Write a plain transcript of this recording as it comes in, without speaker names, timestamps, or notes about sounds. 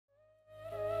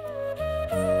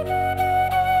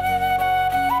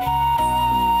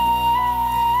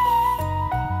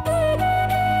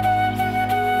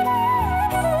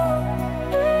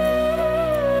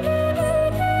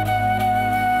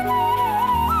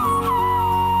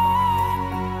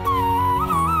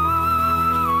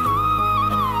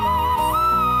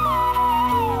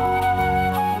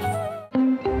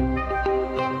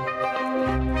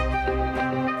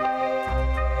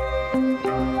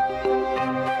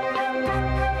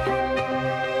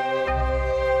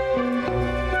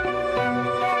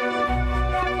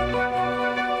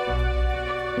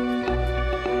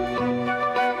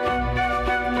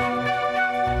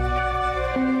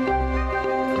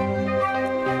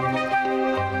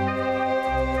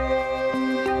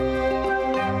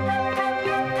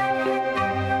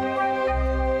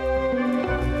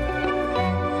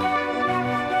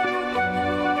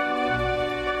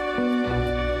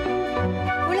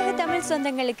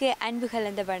உறவுகளுக்கு அன்பு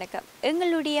கலந்த வணக்கம்.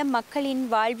 எங்களுடைய மக்களின்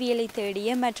வாழ்வியலை தேடிய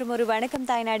மற்றும் ஒரு வணக்கம்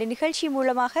தாய்நாடு நிகழ்ச்சி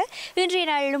மூலமாக இன்றைய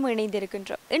நாளிலும்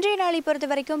இணைந்திருக்கின்றோம். இன்றைய நாளை பொறுத்த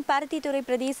வரைக்கும் பருத்தித்துறை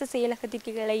பிரதேச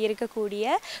செயலகத்திற்கு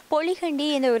இருக்கக்கூடிய பொலிகண்டி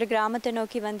என்ற ஒரு கிராமத்தை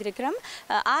நோக்கி வந்திருக்கிறோம்.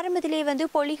 ஆரம்பத்திலே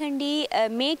பொலிகண்டி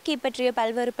மேற்கை பற்றிய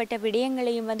பல்வேறுபட்ட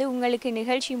விடயங்களையும் உங்களுக்கு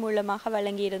நிகழ்ச்சி மூலமாக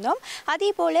வழங்கியிருந்தோம்.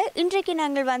 அதே போல இன்றைக்கு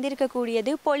நாங்கள்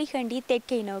வந்திருக்கக்கூடியது பொலிகண்டி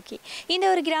தெற்கை நோக்கி. இந்த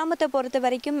ஒரு கிராமத்தை பொறுத்த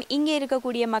வரைக்கும் இங்கே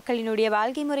இருக்கக்கூடிய மக்களினுடைய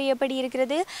வாழ்க்கை முறை எப்படி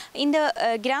இருக்கிறது, இந்த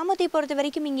கிராமத்தை பொறுத்த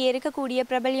வரைக்கும் இங்கே இருக்கக்கூடிய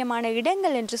பிரபல்யமான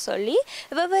இடங்கள் என்று சொல்லி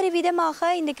வெவ்வேறு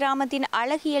விதமாக இந்த கிராமத்தின்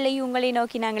அழகியலை உங்களை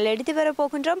நோக்கி நாங்கள் எடுத்து வர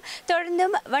போகின்றோம்.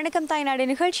 தொடர்ந்தும் வணக்கம் தாய்நாடு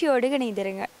நிகழ்ச்சியோடு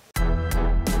இணைந்திருங்க.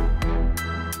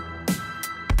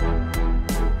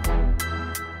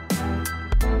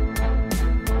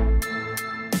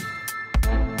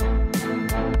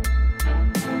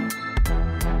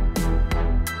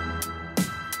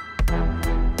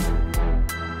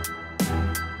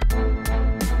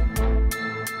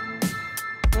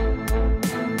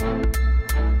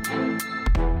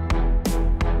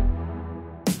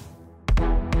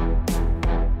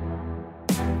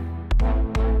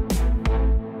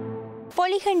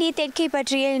 பொலிகண்டி தெற்கை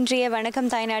பற்றிய இன்றைய வணக்கம்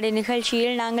தாய்நாடு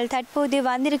நிகழ்ச்சியில் நாங்கள் தற்போது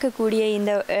வந்திருக்கக்கூடிய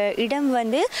இந்த இடம்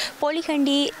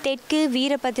பொலிகண்டி தெற்கு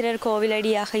வீரபத்திரர்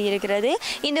கோவிலடியாக இருக்கிறது.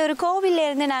 இந்த ஒரு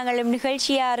கோவிலிருந்து நாங்கள்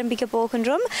நிகழ்ச்சியை ஆரம்பிக்க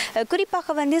போகின்றோம்.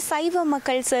 குறிப்பாக சைவ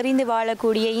மக்கள் செறிந்து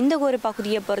வாழக்கூடிய இந்த ஒரு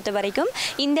பகுதியை பொறுத்த வரைக்கும்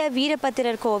இந்த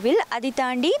வீரபத்திரர் கோவில், அதை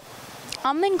தாண்டி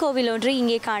அம்மன் கோவில் ஒன்று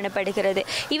இங்கே காணப்படுகிறது.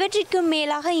 இவற்றிற்கும்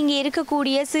மேலாக இங்கே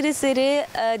இருக்கக்கூடிய சிறு சிறு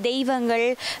தெய்வங்கள்,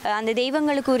 அந்த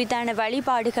தெய்வங்களுக்கு உரித்தான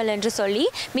வழிபாடுகள் என்று சொல்லி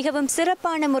மிகவும்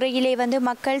சிறப்பான முறையிலே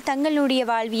மக்கள் தங்களுடைய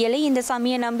வாழ்வியலை இந்த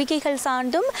சமய நம்பிக்கைகள்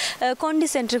சார்ந்தும் கொண்டு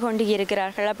சென்று கொண்டு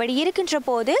இருக்கிறார்கள். அப்படி இருக்கின்ற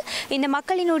போது இந்த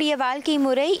மக்களினுடைய வாழ்க்கை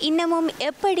முறை இன்னமும்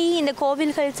எப்படி இந்த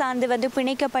கோவில்கள் சார்ந்து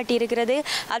பிணைக்கப்பட்டிருக்கிறது,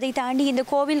 அதை தாண்டி இந்த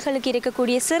கோவில்களுக்கு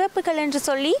இருக்கக்கூடிய சிறப்புகள் என்று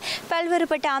சொல்லி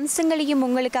பல்வேறுபட்ட அம்சங்களையும்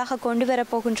உங்களுக்காக கொண்டு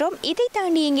வரப்போகின்றோம். இதை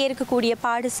தாண்டி இங்கே இருக்கக்கூடிய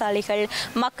பாடசாலைகள்,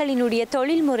 மக்களினுடைய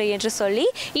தொழில்முறை என்று சொல்லி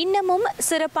இன்னமும்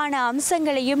சிறப்பான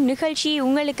அம்சங்களையும் நிகழ்ச்சி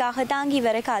உங்களுக்காக தாங்கி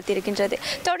வர காத்திருக்கின்றது.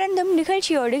 தொடர்ந்தும்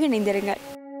நிகழ்ச்சியோடு இணைந்திருங்கள்.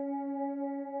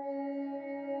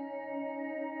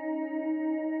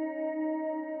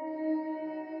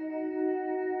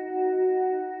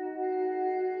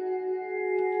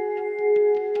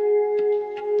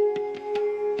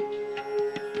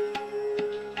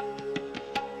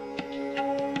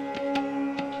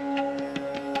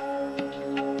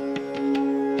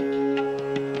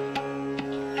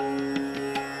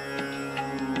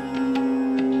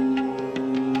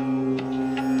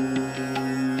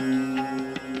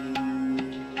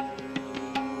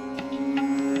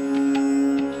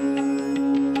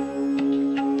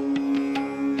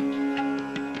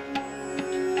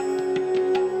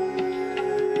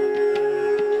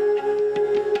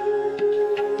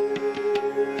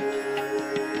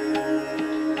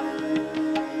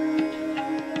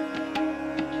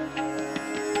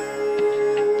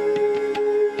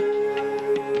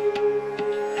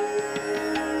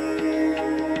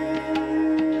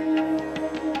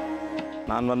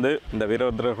 நான் இந்த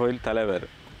வீரபத்ர கோயில் தலைவர்.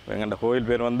 எங்கள்ட கோயில்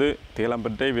பேர்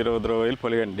தீலம்பட்டை வீரபத்ர கோயில்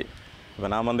பொலிகண்டி. இப்போ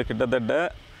நான் கிட்டத்தட்ட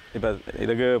இப்போ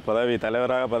இதுக்கு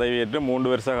தலைவராக பதவியேற்று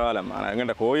 3 வருஷ காலம். ஆனால்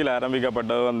எங்கள்ட கோயில்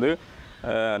ஆரம்பிக்கப்பட்டது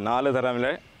 4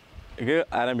 தலைமுறைக்கு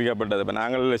ஆரம்பிக்கப்பட்டது. இப்போ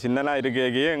நாங்கள் சின்னனாக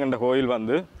இருக்கையே எங்கள்ட கோயில்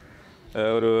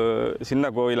ஒரு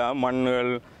சின்ன கோயிலாக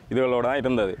மண்கள் இதுகளோட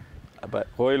இருந்தது. அப்போ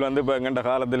கோயில் இப்போ எங்கள்ட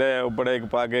காலத்தில் ஒப்படைக்கு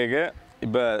பார்க்க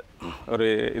இப்போ ஒரு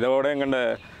இதோட எங்கள்ட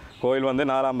கோயில்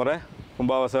 4ஆம் முறை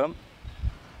கும்பாபிஷேகம்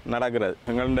நடக்கிறது.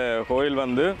 எங்கள்ட கோயில்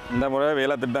இந்த முறை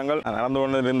வேலை திட்டங்கள் நடந்து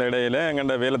கொண்டு இருந்த இடையில்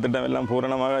எங்கள்ட வேலை திட்டம் எல்லாம்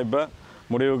பூரணமாக இப்போ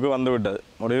முடிவுக்கு வந்துவிட்டது.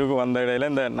 முடிவுக்கு வந்த இடையில்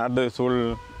இந்த நாட்டு சூழ்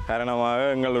காரணமாக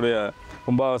எங்களுடைய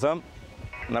கும்பாபிஷேகம்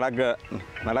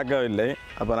நடக்கவில்லை.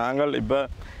 அப்போ நாங்கள் இப்போ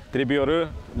திருப்பி ஒரு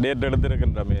டேட்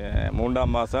எடுத்திருக்கின்றோம்.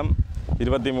 3ஆம் மாதம்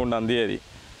 23ஆம் தேதி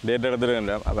டேட்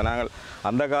எடுத்திருக்கின்றோம். அப்போ நாங்கள்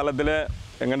அந்த காலத்தில்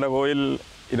எங்கள்ட கோயில்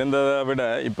இருந்ததை விட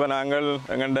இப்போ நாங்கள்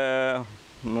எங்கள்ட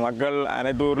மக்கள்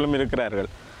அனைத்து ஊரிலும் இருக்கிறார்கள்.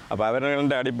 அப்போ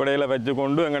அவர்கள அடிப்படையில்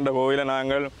வச்சுக்கொண்டு எங்கள்ட கோயிலை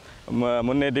நாங்கள்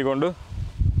முன்னேற்றி கொண்டு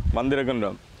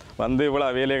வந்திருக்கின்றோம். இவ்வளோ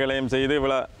வேலைகளையும் செய்து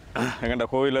இவ்வளோ எங்கள்ட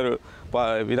கோயில் ஒரு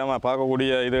விதமாக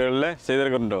பார்க்கக்கூடிய இதுகளில்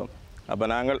செய்திருக்கின்றோம். அப்போ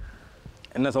நாங்கள்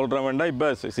என்ன சொல்கிறோம் வேண்டாம், இப்போ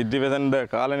சிச்சுவேஷன்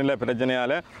காலநிலை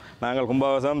பிரச்சனையால் நாங்கள்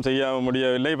கும்பாபிஷேகம் செய்ய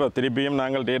முடியவில்லை. இப்போ திருப்பியும்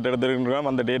நாங்கள் டேட் எடுத்துருக்கின்றோம்.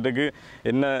 அந்த டேட்டுக்கு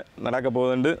என்ன நடக்க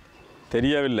போகுதுன்னு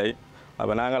தெரியவில்லை.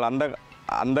 அப்போ நாங்கள்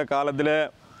அந்த காலத்தில்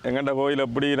எங்கள்ட கோயில்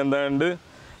எப்படி இருந்தாண்டு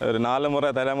ஒரு 4 முறை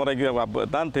தலைமுறைக்கு அப்போ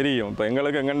தான் தெரியும். இப்போ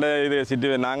எங்களுக்கு எங்கண்ட இது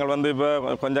நாங்கள் வந்து இப்போ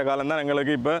கொஞ்ச காலம்தான்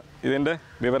எங்களுக்கு இப்போ இதுன்ற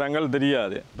விவரங்கள்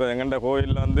தெரியாது. இப்போ எங்கண்ட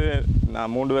கோயிலில் வந்து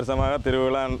நான் 3 வருஷமாக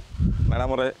திருவிழா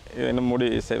நடைமுறை இன்னும்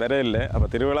வர இல்லை. அப்போ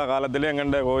திருவிழா காலத்திலே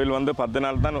எங்கண்ட கோயில் வந்து 10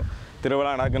 நாள் தான் திருவிழா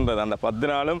நடக்கின்றது. அந்த 10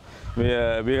 நாளும்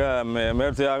மிக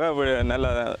முயற்சியாக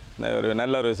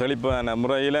நல்ல ஒரு செழிப்பான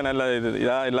முறையில் நல்ல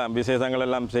இதாக எல்லாம் விசேஷங்கள்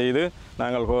எல்லாம் செய்து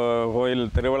நாங்கள் கோயில்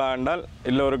திருவிழா என்றால்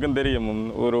எல்லோருக்கும் தெரியும்,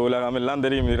 ஒரு உலகம் எல்லாம்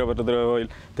தெரியும். வீரபத்திர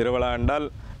கோயில் திருவிழா என்றால்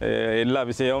எல்லா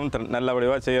விஷயமும் நல்ல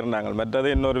வடிவாக செய்கிறாங்க.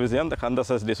 மற்றது இன்னொரு விஷயம் கந்த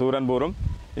சஷ்டி சூரன்பூரும்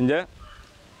இங்கே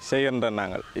செய்கின்ற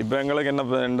நாங்கள். இப்போ எங்களுக்கு என்ன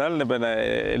என்றால் இப்போ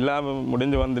எல்லாம்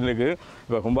முடிஞ்சு வந்துருக்கு.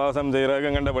 இப்போ கும்பாபிஷேகம் செய்கிறதுக்கு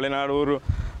எங்கள்கிட்ட வெளிநாடு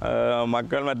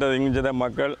மக்கள் மற்றது இங்கே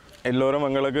மக்கள் எல்லோரும்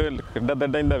எங்களுக்கு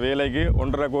கிட்டத்தட்ட இந்த வேலைக்கு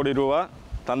 1.5 கோடி ரூபா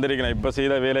தந்திருக்கணும். இப்போ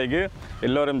செய்த வேலைக்கு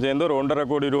எல்லோரும் சேர்ந்து ஒரு 1.5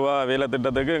 கோடி ரூபா வேலை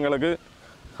திட்டத்துக்கு எங்களுக்கு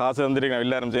காசு தந்திருக்கணும்.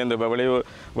 எல்லோரும் சேர்ந்து இப்போ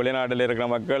வெளிநாட்டில் இருக்கிற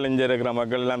மக்கள் இங்கே இருக்கிற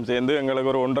மக்கள் எல்லாம் சேர்ந்து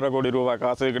எங்களுக்கு ஒரு 1.5 கோடி ரூபா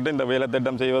காசு கிட்ட இந்த வேலை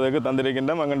திட்டம் செய்வதற்கு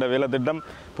தந்திருக்கின்றோம். எங்கள்கிட்ட வேலை திட்டம்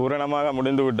பூரணமாக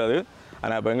முடிந்து விட்டது.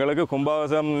 ஆனால் இப்போ எங்களுக்கு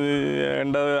கும்பாபிஷேகம்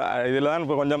என்றது இதில் தான்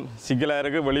இப்போ கொஞ்சம் சிக்கலாக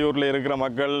இருக்குது. வெளியூரில் இருக்கிற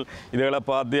மக்கள் இதுகளை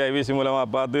பார்த்து ஐவிசி மூலமாக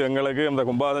பார்த்து எங்களுக்கு இந்த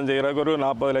கும்பாபிஷேகம் செய்கிறதுக்கு ஒரு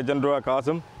 40 லட்சம் ரூபா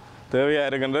காசும் தேவையாக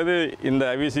இருக்கின்றது. இந்த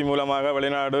ஐவிசி மூலமாக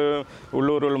வெளிநாடு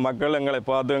உள்ளூர் மக்கள் எங்களை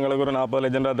பார்த்து எங்களுக்கு ஒரு 40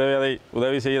 லட்சம் ரூபா தேவை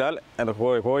உதவி செய்தால் அந்த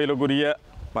கோயிலுக்குரிய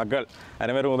மக்கள்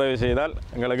அனைவரும் உதவி செய்தால்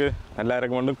எங்களுக்கு நல்லா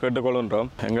இருக்குமென்று கேட்டுக்கொள்கின்றோம்.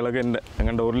 எங்களுக்கு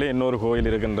எங்கள் ஊரில் இன்னொரு கோயில்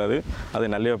இருக்கின்றது.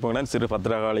 அது நல்லியப்பங்குடன் ஸ்ரீ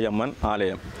பத்ரகாளி அம்மன்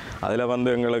ஆலயம். அதில் வந்து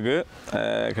எங்களுக்கு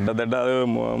கிட்டத்தட்ட அது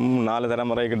 4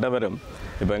 தலைமுறை கிட்ட வரும்.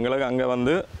 இப்போ எங்களுக்கு அங்கே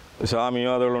வந்து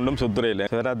சாமியோ அதில் ஒன்றும் சுத்துறையில்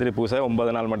சிவராத்திரி பூஜை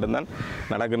 9 நாள் மட்டும்தான்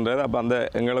நடக்கின்றது. அப்போ அந்த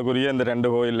எங்களுக்குரிய இந்த 2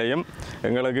 கோயிலையும்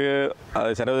எங்களுக்கு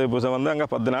அது சரஸ்வதி பூஜை வந்து அங்கே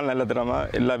 10 நாள் நல்ல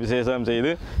திறமாக எல்லா விசேஷம்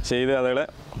செய்து அதில்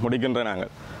முடிக்கின்ற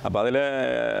நாங்கள். அப்போ அதில்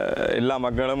எல்லா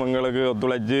மக்களும் எங்களுக்கு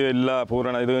ஒத்துழைச்சி எல்லா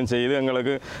பூரண இதுவும் செய்து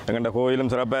எங்களுக்கு எங்கள்கிட்ட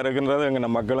கோயிலும் சிறப்பாக இருக்கின்றது,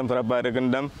 எங்கள் மக்களும் சிறப்பாக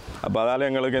இருக்கின்றோம். அப்போ அதால்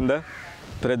எங்களுக்கு எந்த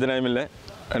பிரச்சனையும் இல்லை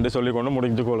என்று சொல்லிக்கொண்டு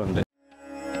முடிஞ்சு கொள்ளுங்கள்.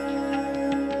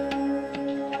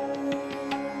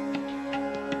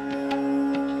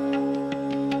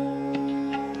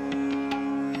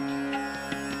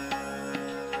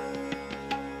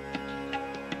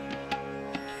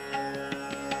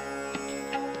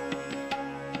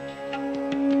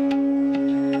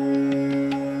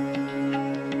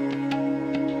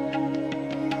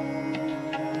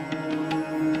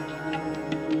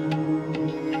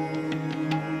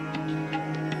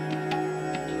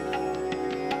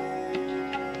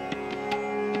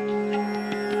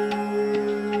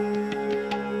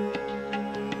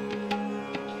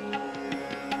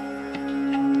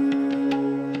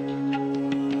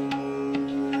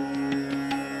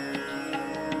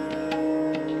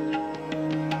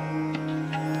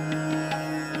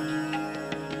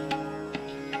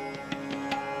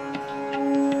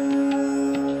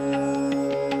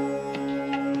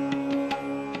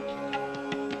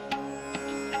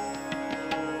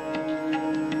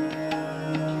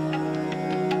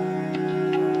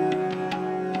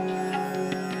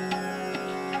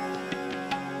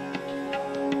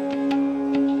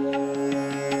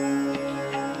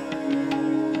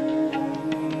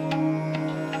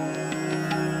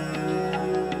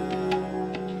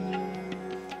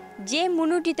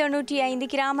 J395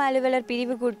 கிராம அலுவலர்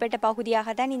பிரிவுக்கு உட்பட்ட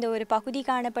பகுதியாக தான் இந்த ஒரு பகுதி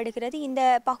காணப்படுகிறது. இந்த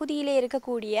பகுதியில்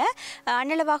இருக்கக்கூடிய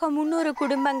அன்னளவாக 300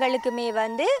 குடும்பங்களுக்குமே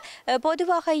வந்து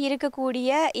பொதுவாக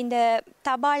இருக்கக்கூடிய இந்த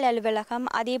தபால் அலுவலகம்,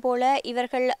 அதே போல்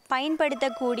இவர்கள்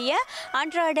பயன்படுத்தக்கூடிய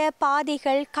அன்றாட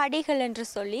பாதைகள், கடைகள் என்று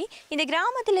சொல்லி இந்த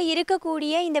கிராமத்தில்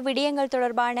இருக்கக்கூடிய இந்த விடயங்கள்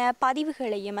தொடர்பான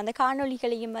பதிவுகளையும் அந்த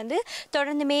காணொளிகளையும் வந்து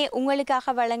தொடர்ந்துமே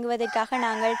உங்களுக்காக வழங்குவதற்காக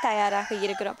நாங்கள் தயாராக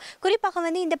இருக்கிறோம். குறிப்பாக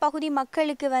வந்து இந்த பகுதி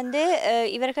மக்களுக்கு வந்து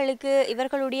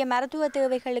இவர்களுடைய மருத்துவ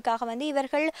தேவைகளுக்காக வந்து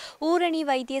இவர்கள் ஊரணி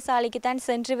வைத்தியசாலைக்கு தான்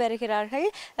சென்று வருகிறார்கள்.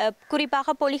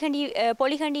 குறிப்பாக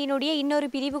பொலிகண்டியினுடைய இன்னொரு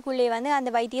பிரிவுக்குள்ளே வந்து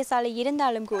அந்த வைத்தியசாலை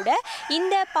இருந்தாலும் கூட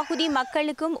இந்த பகுதி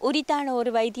மக்களுக்கும் உரித்தான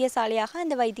ஒரு வைத்தியசாலையாக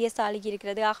அந்த வைத்தியசாலை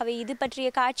இருக்கிறது. ஆகவே இது பற்றிய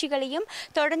காட்சிகளையும்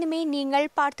தொடர்ந்துமே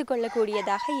நீங்கள் பார்த்து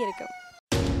கொள்ளக்கூடியதாக இருக்கும்.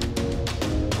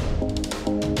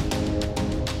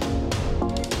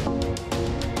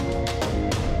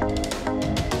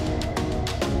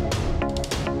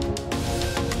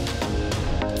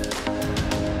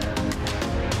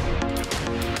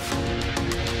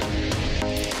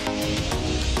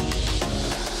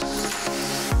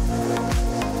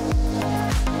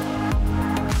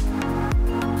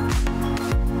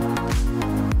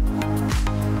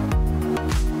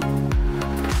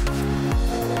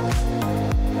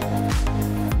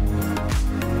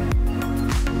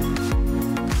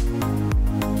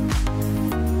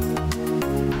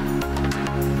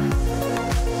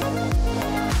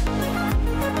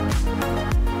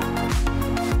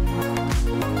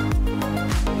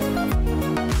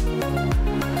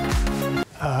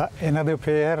 எனது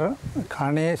பெயர்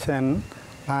கணேசன்.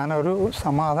 நான் ஒரு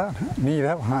சமாதான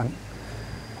நீதவான்.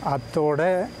 அத்தோட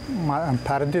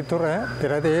பருத்தித்துறை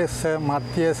பிரதேச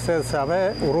மத்தியஸ்த சபை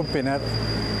உறுப்பினர்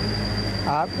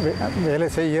வேலை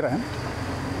செய்கிறேன்.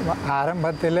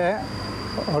 ஆரம்பத்தில்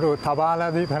ஒரு தபால்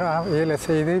அதிபராக வேலை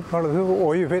செய்து இப்பொழுது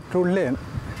ஓய்வு பெற்றுள்ளேன்.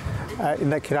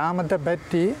 இந்த கிராமத்தை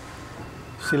பற்றி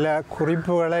சில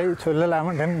குறிப்புகளை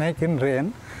சொல்லலாம் என்று நினைக்கின்றேன்.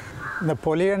 இந்த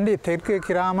பொலிகண்டி தெற்கு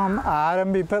கிராமம்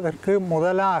ஆரம்பிப்பதற்கு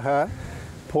முதலாக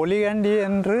பொலிகண்டி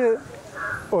என்று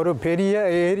ஒரு பெரிய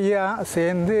ஏரியா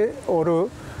சேர்ந்து ஒரு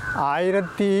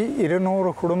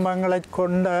 1200 குடும்பங்களை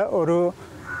கொண்ட ஒரு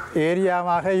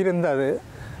ஏரியாவாக இருந்தது.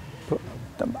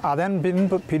 அதன்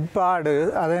பிற்பாடு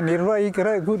அதை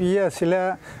நிர்வகிக்கிறதுக்குரிய சில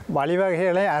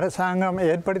வழிவகைகளை அரசாங்கம்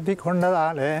ஏற்படுத்தி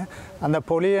கொண்டதால் அந்த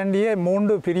பொலிகண்டியை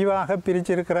 3 பிரிவாக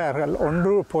பிரிச்சிருக்கிறார்கள்.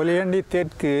 ஒன்று பொலிகண்டி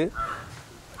தெற்கு,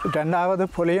 ரெண்டாவது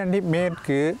பொலிகண்டி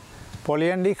மேற்கு,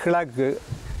 பொலிகண்டி கிழக்கு.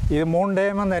 இது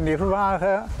 3யும் அந்த நிர்வாக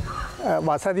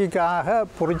வசதிக்காக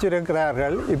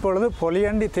புரிச்சிருக்கிறார்கள். இப்பொழுது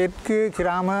பொலிகண்டி தெற்கு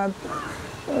கிராம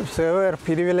சேவர்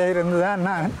பிரிவில் இருந்து தான்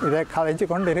நான் இதை கதைச்சு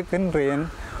கொண்டு இருக்கின்றேன்.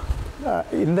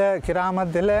 இந்த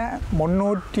கிராமத்தில்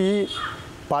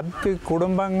 310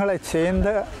 குடும்பங்களை சேர்ந்த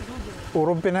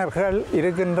உறுப்பினர்கள்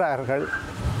இருக்கின்றார்கள்.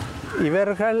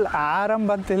 இவர்கள்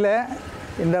ஆரம்பத்தில்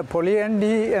இந்த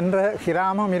பொலிகண்டி என்ற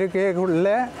கிராமம் இருக்கக்குள்ள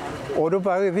ஒரு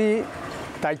பகுதி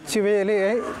தச்சு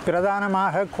வேலையை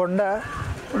பிரதானமாக கொண்ட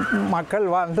மக்கள்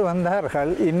வாழ்ந்து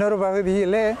வந்தார்கள். இன்னொரு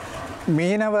பகுதியிலே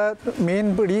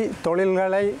மீன்பிடி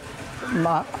தொழில்களை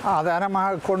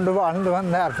ஆதாரமாக கொண்டு வாழ்ந்து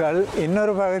வந்தார்கள்.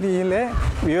 இன்னொரு பகுதியிலே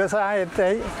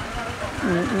விவசாயத்தை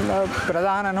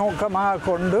பிரதான நோக்கமாக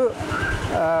கொண்டு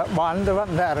வாழ்ந்து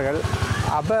வந்தார்கள்.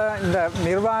 அப்போ இந்த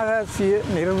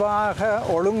நிர்வாக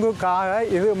ஒழுங்குக்காக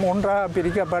இது 3ஆக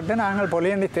பிரிக்கப்பட்டு நாங்கள்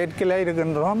பொலிகண்டி தெற்கில்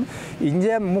இருக்கின்றோம்.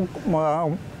 இங்கே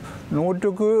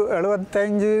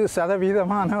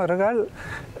 175%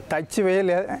 தச்சு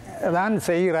வேலை தான்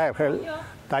செய்கிறார்கள்.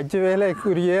 தச்சு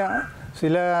வேலைக்குரிய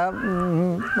சில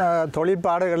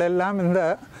தொழிற்பாடுகள் எல்லாம் இந்த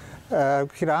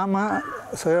கிராம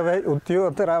சேவை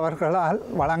உத்தியோகத்தர் அவர்களால்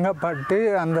வழங்கப்பட்டு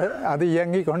அது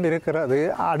இயங்கி கொண்டிருக்கிறது.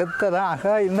 அடுத்ததாக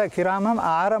இந்த கிராமம்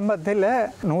ஆரம்பத்தில்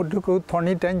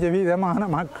 195%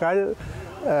 மக்கள்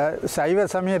சைவ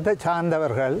சமயத்தை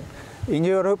சார்ந்தவர்கள்.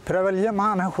 இங்கே ஒரு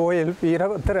பிரபல்யமான கோயில்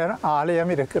வீரபத்திரர்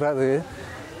ஆலயம் இருக்கிறது.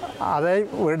 அதை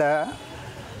விட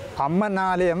அம்மன்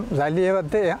ஆலயம்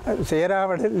சல்லியவத்தை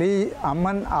சேராவடலி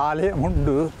அம்மன் ஆலயம்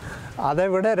உண்டு. அதை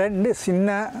விட 2 சின்ன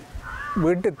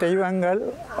வீட்டு தெய்வங்கள்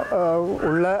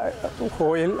உள்ள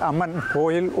கோயில் அம்மன்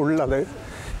கோயில் உள்ளது.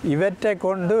 இவற்றை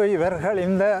கொண்டு இவர்கள்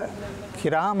இந்த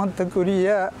கிராமத்துக்குரிய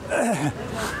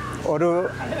ஒரு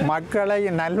மக்களை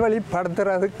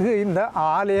நல்வழிப்படுத்துறதுக்கு இந்த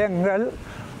ஆலயங்கள்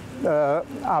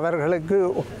அவர்களுக்கு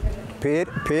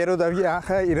பேருதவியாக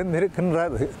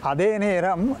இருந்திருக்கின்றது. அதே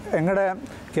நேரம் எங்களோட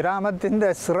கிராமத்தின்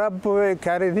சிறப்பு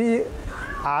கருதி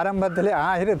ஆரம்பத்தில்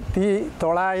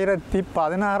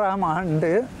 1916ஆம்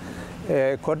ஆண்டு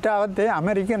கொட்டாவத்தை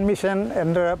அமெரிக்கன் மிஷன்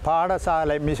என்ற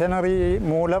பாடசாலை மிஷனரி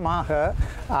மூலமாக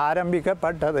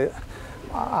ஆரம்பிக்கப்பட்டு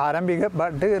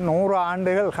 100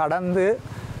 ஆண்டுகள் கடந்து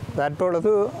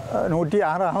தற்பொழுது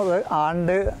 106வது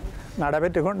ஆண்டு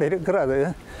நடைபெற்று கொண்டிருக்கிறது.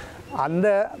 அந்த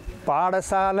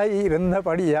பாடசாலை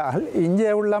இருந்தபடியால்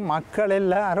இங்கே உள்ள மக்கள்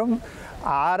எல்லாரும்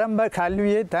ஆரம்ப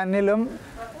கல்வியை தன்னிலும்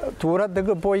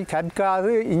தூரத்துக்கு போய்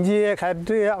கற்காது இங்கேயே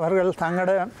கற்று அவர்கள்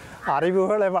தங்களோட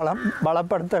அறிவுகளை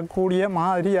பலப்படுத்தக்கூடிய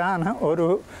மாதிரியான ஒரு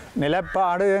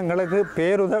நிலைப்பாடு எங்களுக்கு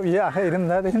பேருதவியாக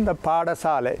இருந்தது இந்த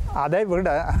பாடசாலை. அதை விட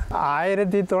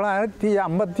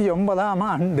 1959ஆம்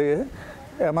ஆண்டு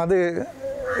எமது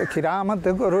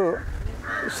கிராமத்துக்கு ஒரு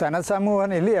சனசமூக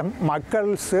நிலையம்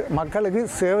மக்களுக்கு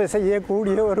சேவை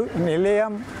செய்யக்கூடிய ஒரு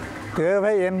நிலையம்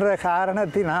தேவை என்ற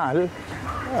காரணத்தினால்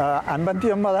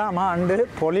 59ஆம் ஆண்டு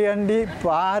பொலிகண்டி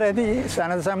பாரதி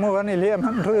சனசமூக நிலையம்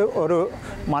என்று ஒரு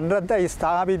மன்றத்தை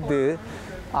ஸ்தாபித்து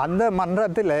அந்த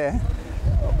மன்றத்தில்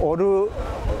ஒரு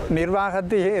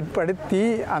நிர்வாகத்தை ஏற்படுத்தி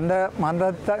அந்த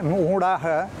மன்றத்தின் ஊடாக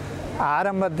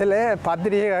ஆரம்பத்தில்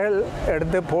பத்திரிகைகள்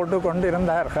எடுத்து போட்டு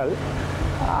கொண்டிருந்தார்கள்.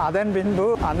 அதன் பின்பு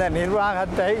அந்த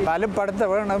நிர்வாகத்தை வலுப்படுத்த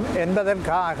வேண்டும்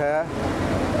என்பதற்காக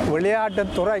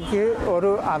விளையாட்டுத்துறைக்கு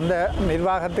அந்த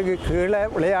நிர்வாகத்துக்கு கீழே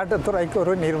விளையாட்டுத்துறைக்கு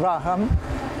ஒரு நிர்வாகம்,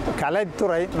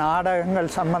 கலைத்துறை நாடகங்கள்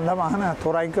சம்பந்தமான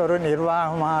துறைக்கு ஒரு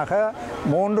நிர்வாகமாக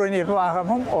 3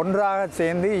 நிர்வாகமும் ஒன்றாக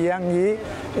சேர்ந்து இயங்கி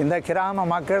இந்த கிராம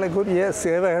மக்களுக்குரிய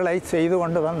சேவைகளை செய்து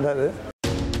கொண்டு வந்தது.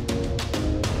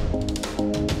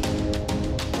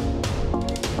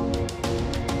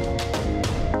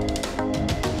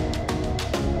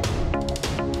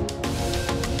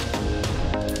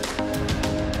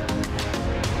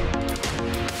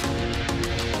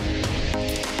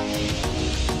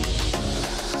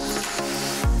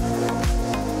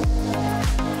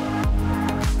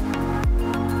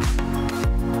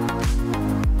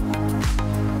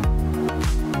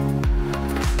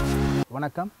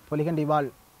 வணக்கம். பொலிகண்டி வாழ்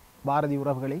பாரதி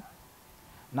உறவுகளே,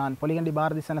 நான் பொலிகண்டி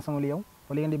பாரதி சனசமூலியம்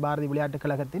பொலிகண்டி பாரதி விளையாட்டுக்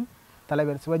கழகத்தின்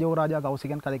தலைவர் சிவஜோராஜா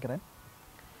கௌசிகன் கதைக்கிறேன்.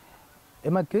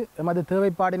 எமது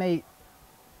தேவைப்பாடினை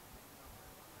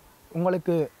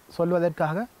உங்களுக்கு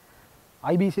சொல்வதற்காக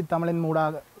ஐபிசி தமிழின்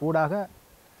ஊடாக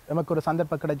எமக்கு ஒரு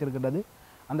சந்தர்ப்பம் கிடைத்திருக்கிறது.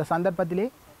 அந்த சந்தர்ப்பத்திலே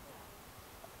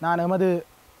நான் எமது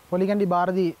பொலிகண்டி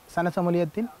பாரதி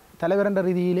சனசமூலியத்தின் தலைவர் என்ற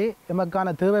ரீதியிலே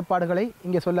எமக்கான தேவைப்பாடுகளை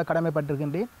இங்கே சொல்ல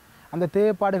கடமைப்பட்டிருக்கின்றேன். அந்த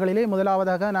தேவைப்பாடுகளிலே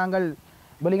முதலாவதாக நாங்கள்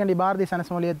பொலிகண்டி பாரதி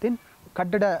சனசமூலியத்தின்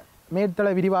கட்டிட மேற்தள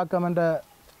விரிவாக்கம் என்ற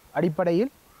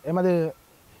அடிப்படையில் எமது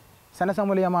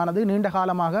சனசமூலியமானது நீண்ட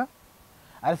காலமாக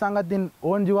அரசாங்கத்தின்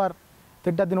ஓஞ்சுவார்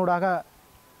திட்டத்தினூடாக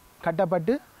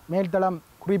கட்டப்பட்டு மேல்தளம்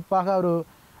குறிப்பாக ஒரு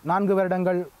 4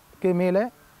 வருடங்களுக்கு மேலே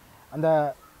அந்த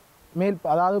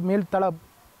மேல்தள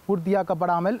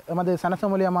பூர்த்தியாக்கப்படாமல் எமது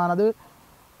சனசமூலியமானது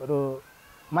ஒரு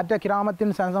மற்ற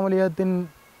கிராமத்தின் சனசமூலியத்தின்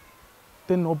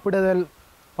ஒப்பிடுதல்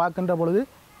பார்க்கின்ற பொழுது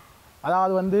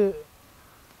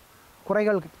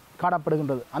குறைகள்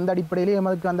காணப்படுகின்றது. அந்த அடிப்படையிலே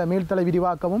எமக்கு அந்த மேல்தள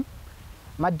விரிவாக்கமும்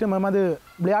மற்றும் எமது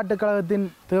விளையாட்டுக் கழகத்தின்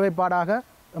தேவைப்பாடாக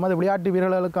எமது விளையாட்டு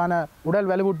வீரர்களுக்கான உடல்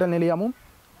வலுவூட்டல் நிலையமும்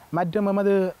மற்றும்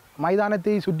எமது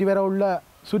மைதானத்தை சுற்றி வர உள்ள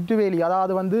சுற்றுவேலி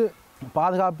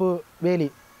பாதுகாப்பு வேலி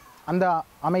அந்த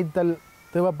அமைத்தல்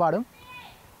தேவைப்பாடும்,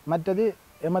 மற்றது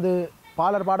எமது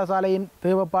பாலர் பாடசாலையின்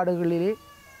தேவைப்பாடுகளிலே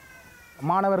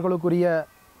மாணவர்களுக்குரிய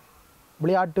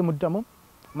விளையாட்டு முற்றமும்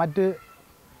மற்ற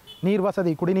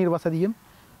குடிநீர் வசதியும்,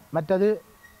 மற்றது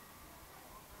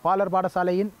பாலர்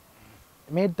பாடசாலையின்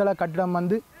மேற்தள கட்டிடம்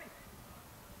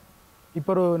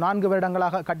இப்போ ஒரு 4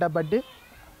 வருடங்களாக கட்டப்பட்டு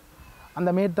அந்த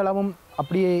மேற்தளமும்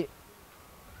அப்படியே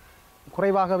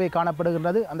குறைவாகவே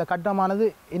காணப்படுகின்றது. அந்த கட்டமானது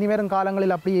இனிவரும்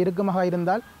காலங்களில் அப்படியே இருக்குமாக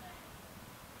இருந்தால்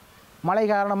மழை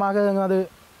காரணமாக அது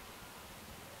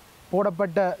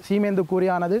போடப்பட்ட சீமேந்து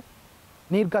கூரையானது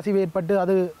நீர்க்கசிவு ஏற்பட்டு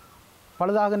அது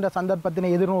பழுதாகின்ற சந்தர்ப்பத்தினை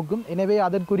எதிர்நோக்கும். எனவே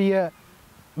அதற்குரிய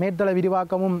மேற்தள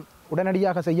விரிவாக்கமும்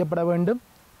உடனடியாக செய்யப்பட வேண்டும்.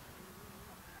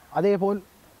 அதேபோல்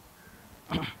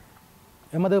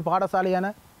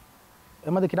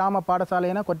எமது கிராம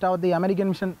பாடசாலையான கொட்டாவத்தை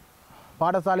அமெரிக்கன் மிஷன்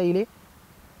பாடசாலையிலே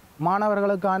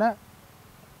மாணவர்களுக்கான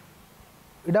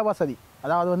இடவசதி,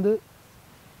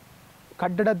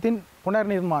 கட்டிடத்தின்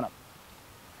புனர் நிர்மாணம்,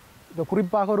 இப்போ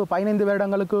குறிப்பாக ஒரு 15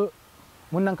 வருடங்களுக்கு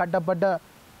கட்டப்பட்ட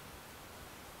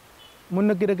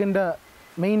முன்னுக்கு இருக்கின்ற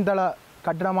மெயின்தள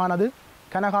கட்டிடமானது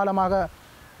கனகாலமாக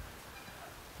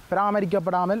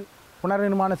பராமரிக்கப்படாமல் புனர்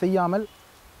நிர்மாணம் செய்யாமல்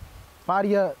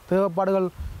பாரிய தேவைப்பாடுகள்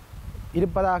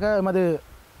இருப்பதாக எமது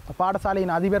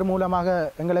பாடசாலையின் அதிபர் மூலமாக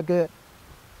எங்களுக்கு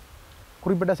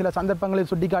குறிப்பிட்ட சில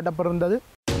சந்தர்ப்பங்களில் சுட்டிக்காட்டப்பட்டிருந்தது.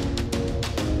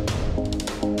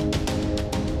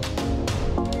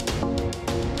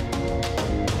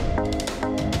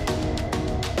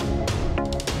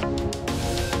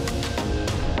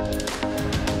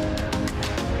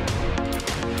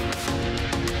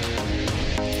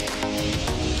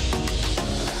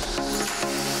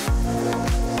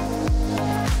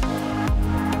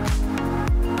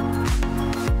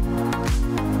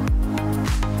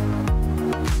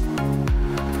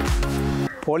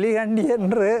 பொலிகண்டி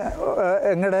என்று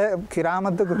எங்களோட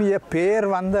கிராமத்துக்குரிய பேர்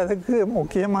வந்ததுக்கு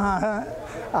முக்கியமாக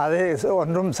அதை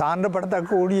ஒன்றும்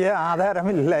சான்றுபடுத்தக்கூடிய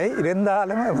ஆதாரம் இல்லை.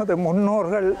 இருந்தாலும் எமது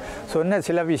முன்னோர்கள் சொன்ன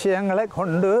சில விஷயங்களை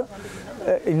கொண்டு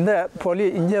இந்த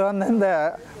இங்கே இந்த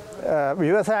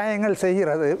விவசாயங்கள்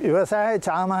செய்கிறது விவசாய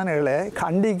சாமான்களை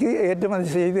கண்டிக்கு ஏற்றுமதி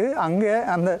செய்து அங்கே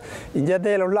அந்த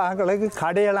இஞ்சத்தையில் உள்ள ஆட்களுக்கு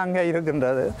கடைகள் அங்கே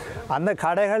இருக்கின்றது. அந்த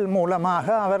கடைகள் மூலமாக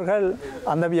அவர்கள்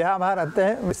அந்த வியாபாரத்தை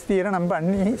விஸ்தீரணம்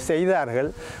பண்ணி செய்தார்கள்.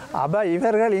 அப்போ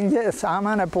இவர்கள் இங்கே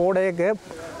சாமான போடைக்கு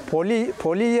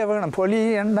பொலிய வேணும், பொலி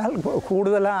என்றால்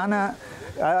கூடுதலான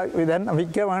இதன்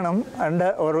விற்க வேணும்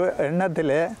என்ற ஒரு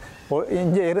எண்ணத்தில்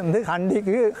இங்கே இருந்து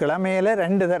கண்டிக்கு கிழமையில்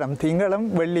 2 தரம் திங்களும்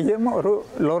வெள்ளியும் ஒரு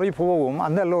லொரி போகும்.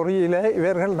 அந்த லொரியில்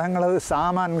இவர்கள் தங்களது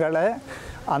சாமான்களை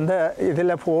அந்த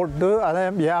இதில் போட்டு அதை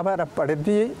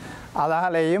வியாபாரப்படுத்தி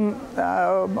அதாலேயும்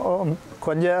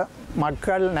கொஞ்சம்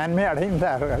மக்கள் நன்மை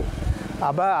அடைந்தார்கள்.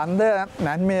 அப்போ அந்த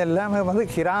நன்மை எல்லாமே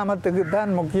கிராமத்துக்கு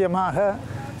தான் முக்கியமாக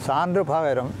சான்று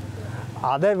பகரும்.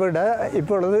 அதை விட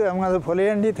இப்பொழுது நமது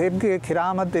பொலிகண்டி தெற்கு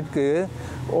கிராமத்திற்கு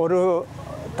ஒரு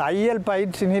தையல்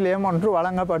பயிற்சி நிலையம் ஒன்று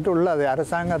வழங்கப்பட்டுள்ளது.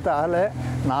 அரசாங்கத்தால்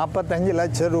 45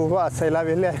 லட்சம் ரூபாய்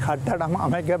செலவில் கட்டடம்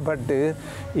அமைக்கப்பட்டு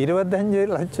 25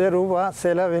 லட்சம் ரூபாய்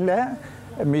செலவில்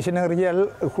மிஷினரிகள்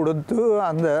கொடுத்து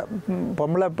அந்த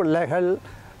பொம்பளை பிள்ளைகள்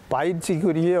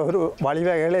பயிற்சிக்குரிய ஒரு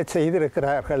வழிவகைகளை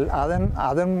செய்திருக்கிறார்கள்.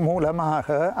 அதன் மூலமாக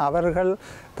அவர்கள்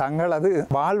தங்களது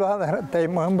வாழ்வாதாரத்தை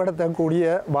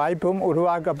மேம்படுத்தக்கூடிய வாய்ப்பும்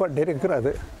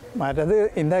உருவாக்கப்பட்டிருக்கிறது. மற்றது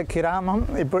இந்த கிராமம்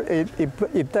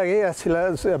இத்தகைய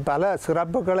பல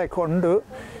சிறப்புகளை கொண்டு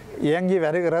இயங்கி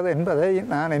வருகிறது என்பதை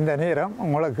நான் இந்த நேரம்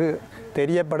உங்களுக்கு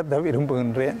தெரியப்படுத்த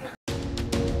விரும்புகின்றேன்.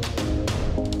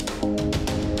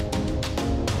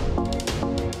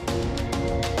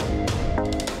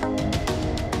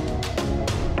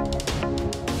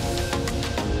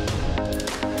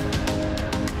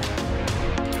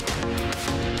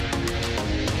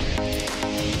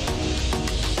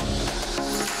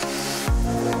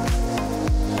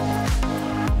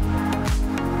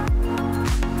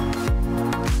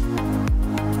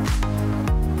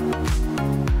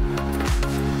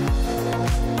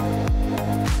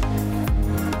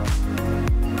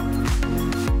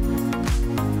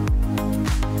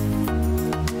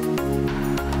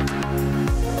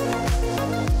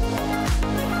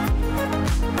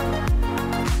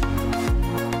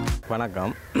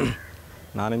 வணக்கம்.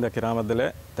 நான் இந்த கிராமத்தில்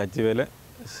தச்சு வேலை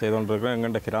செய்து கொண்டிருக்கிறேன்.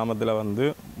 எங்கள்கிட்ட கிராமத்தில் வந்து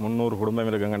 300 குடும்பம்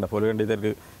இருக்குது. எங்கள்கிட்ட பொலிகண்டி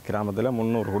தெற்கு கிராமத்தில்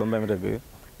 300 குடும்பம் இருக்குது.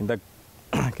 இந்த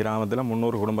கிராமத்தில்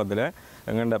 300 குடும்பத்தில்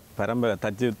எங்கள்கிட்ட பரம்பரை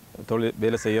தச்சு தொழில்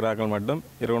வேலை செய்கிறார்கள் மட்டும்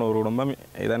 200 குடும்பம்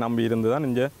இதை நம்பி இருந்து தான்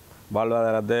இங்கே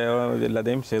வாழ்வாதாரத்தை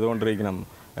எல்லாத்தையும் செய்து கொண்டிருக்கணும்.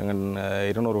 எங்கள்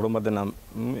 200 குடும்பத்தை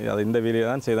அது இந்த வேலையை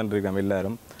தான் செய்துருக்கோம்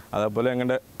எல்லோரும். அதே போல்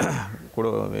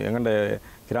எங்கள்கிட்ட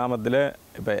கிராமத்தில்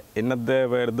இப்போ என்னத்தை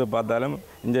எடுத்து பார்த்தாலும்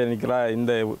இங்கே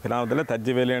இந்த கிராமத்தில்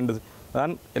தச்சு வேலைன்னு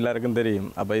தான் எல்லாருக்கும் தெரியும்.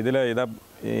 அப்போ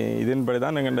இதன்படி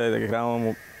தான் எங்கள்கிட்ட கிராமம்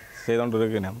செய்து கொண்டு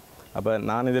இருக்கணும். அப்போ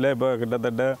நான் இதில் இப்போ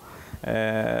கிட்டத்தட்ட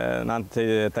நான்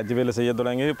தச்சு வேலை செய்ய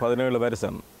தொடங்கி 17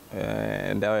 வருஷம்.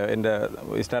 என்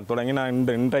ஸ்டார்ட் தொடங்கி நான்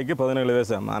இன்றைக்கு 17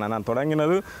 வருஷம். ஆனால் நான்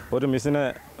தொடங்கினது ஒரு மிஷினை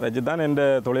வச்சு தான் என்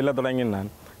தொழிலை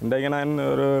தொடங்கினேன். இன்றைக்கு நான்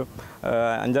ஒரு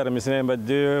 5-6 மிஷினையும்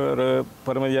வச்சு ஒரு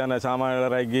பெருமதியான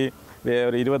சாமான்களாக்கி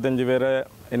ஒரு 25 பேரை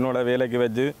என்னோடய வேலைக்கு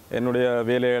வச்சு என்னுடைய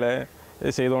வேலைகளை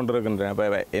செய்து கொண்டு இருக்கின்றேன்.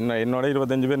 அப்போ என்னோட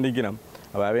 25 பேர் நிற்கணும்.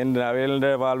 அப்போ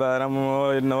அவைகளுடைய வாழ்வாதாரமோ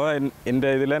என்னவோ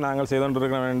இந்த இதில் நாங்கள் செய்து கொண்டு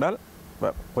இருக்கிறோம் என்றால்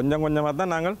கொஞ்சம் கொஞ்சமாக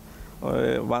தான் நாங்கள்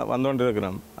வந்து கொண்டு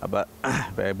இருக்கிறோம். அப்போ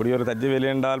இப்படி ஒரு தச்சு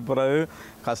வேலை என்றால் பிறகு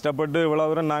கஷ்டப்பட்டு இவ்வளோ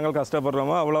தூரம் நாங்கள்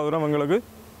கஷ்டப்படுறோமோ அவ்வளோ தூரம் எங்களுக்கு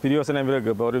பிரியோசனம்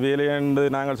இருக்குது. இப்போ ஒரு வேலையென்று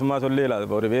நாங்கள் சும்மா சொல்லிடலாம்.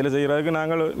 இப்போ ஒரு வேலை செய்கிறதுக்கு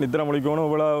நாங்கள் நித்திரை முடிக்கணும்.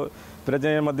 இவ்வளோ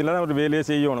பிரச்சனை மத்தியில் தான் ஒரு வேலையை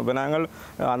செய்யணும். இப்போ நாங்கள்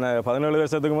அந்த 17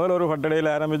 வருஷத்துக்கு முதல் ஒரு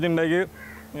பட்டடையில் ஆரம்பித்து இன்றைக்கு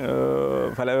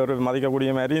பல ஒரு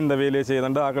மதிக்கக்கூடிய மாதிரி இந்த வேலையை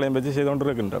செய்துண்டு ஆக்களையும் வச்சு செய்து கொண்டு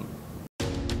இருக்கின்றோம்.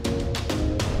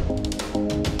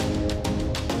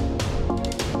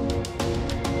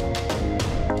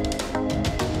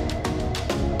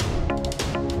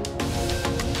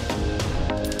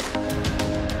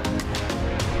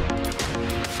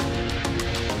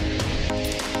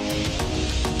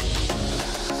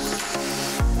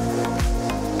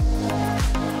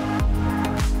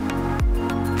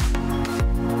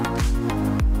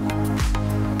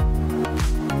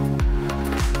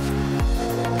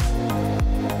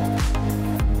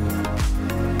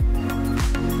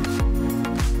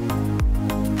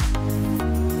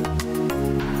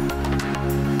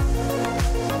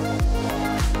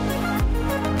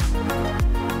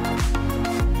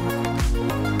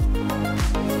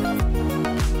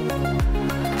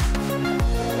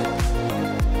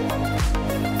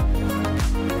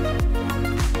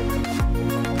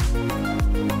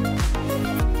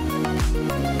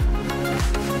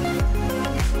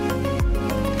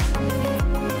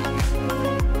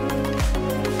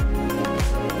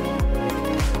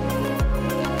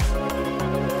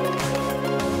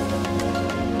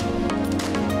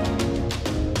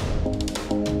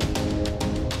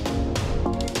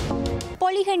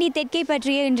 பொலிகண்டி தெற்கை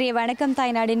பற்றிய இன்றைய வணக்கம்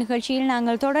தாய்நாடு நிகழ்ச்சியில்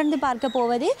நாங்கள் தொடர்ந்து பார்க்க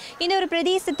போவது இந்த ஒரு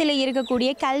பிரதேசத்தில் இருக்கக்கூடிய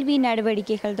கல்வி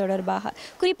நடவடிக்கைகள் தொடர்பாக.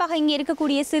 குறிப்பாக இங்கே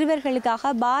இருக்கக்கூடிய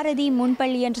சிறுவர்களுக்காக பாரதி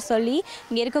முன்பள்ளி என்று சொல்லி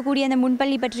இங்கே இருக்கக்கூடிய அந்த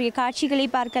முன்பள்ளி பற்றிய காட்சிகளை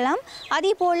பார்க்கலாம்.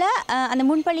 அதே போல் அந்த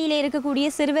முன்பள்ளியில் இருக்கக்கூடிய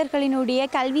சிறுவர்களினுடைய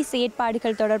கல்வி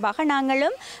செயற்பாடுகள் தொடர்பாக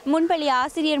நாங்களும் முன்பள்ளி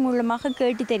ஆசிரியர் மூலமாக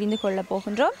கேட்டு தெரிந்து கொள்ள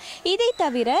போகின்றோம். இதை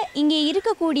தவிர இங்கே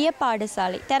இருக்கக்கூடிய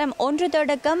பாடசாலை தரம் 1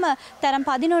 தொடக்கம் தரம்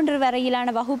 11 வரையிலான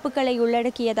வகுப்புகளை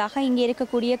உள்ளடக்கியதாக இங்கே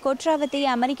இருக்கக்கூடிய கொற்றாவத்தை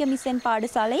அமெரிக்க மிஷன்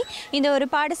பாடசாலை. இந்த ஒரு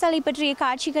பாடசாலை பற்றிய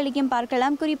காட்சிகளையும்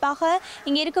பார்க்கலாம். குறிப்பாக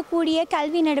இங்கே இருக்கக்கூடிய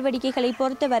கல்வி நடவடிக்கைகளை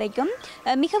பொறுத்த வரைக்கும்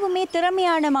மிகவுமே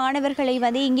திறமையான மாணவர்களை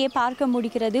இங்கே பார்க்க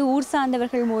முடிகிறது. ஊர்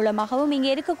சார்ந்தவர்கள் மூலமாகவும்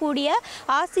இங்கே இருக்கக்கூடிய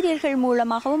ஆசிரியர்கள்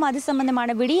மூலமாகவும் அது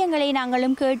சம்பந்தமான விடயங்களை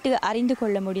நாங்களும் கேட்டு அறிந்து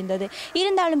கொள்ள முடிந்தது.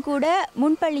 இருந்தாலும் கூட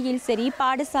முன்பள்ளியில் சரி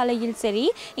பாடசாலையில் சரி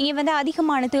இங்கே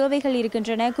அதிகமான தேவைகள்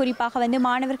இருக்கின்றன. குறிப்பாக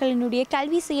மாணவர்களினுடைய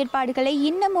கல்வி செயற்பாடுகளை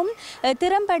இன்னமும்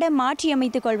திறம்பட திறம்பட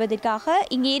மாற்றியமைத்துக் கொள்வதற்காக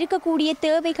இங்கே இருக்கக்கூடிய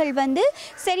தேவைகள் வந்து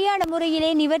சரியான முறையிலே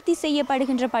நிவர்த்தி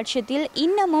செய்யப்படுகின்ற பட்சத்தில்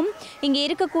இன்னமும் இங்கே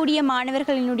இருக்கக்கூடிய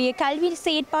மாணவர்களினுடைய கல்வி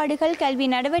செயற்பாடுகள் கல்வி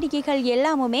நடவடிக்கைகள்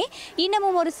எல்லாமுமே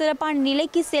இன்னமும் ஒரு சிறப்பான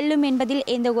நிலைக்கு செல்லும் என்பதில்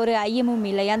எந்த ஒரு ஐயமும்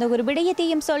இல்லை. அந்த ஒரு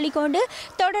விடயத்தையும் சொல்லிக்கொண்டு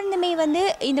தொடர்ந்துமே வந்து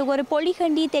இந்த ஒரு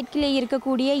பொலிகண்டி தெற்கிலே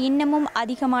இருக்கக்கூடிய இன்னமும்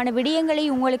அதிகமான விடயங்களை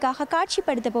உங்களுக்காக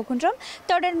காட்சிப்படுத்த போகின்றோம்.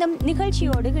 தொடர்ந்தும்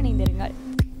நிகழ்ச்சியோடு இணைந்திருங்கள்.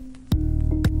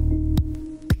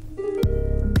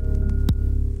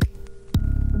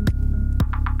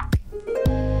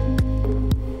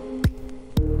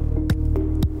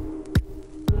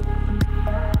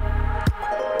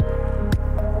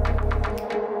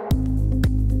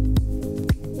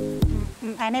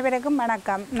 அனைவருக்கும்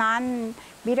வணக்கம். நான்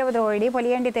வீரபத்ரகோயிடி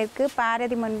பொலிகண்டி தெற்கு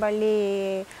பாரதி முன்பள்ளி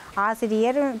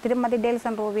ஆசிரியர் திருமதி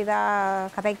டேல்சன் ரோபிதா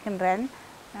கதைக்கின்றேன்.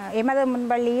 எமது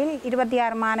முன்பள்ளியில்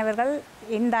 26 மாணவர்கள்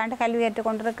இந்த ஆண்டு கல்வி கற்றுக்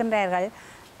கொண்டிருக்கின்றார்கள்.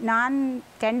 நான்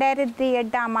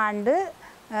 2008ஆம் ஆண்டு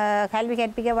கல்வி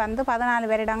கற்பிக்க வந்து 14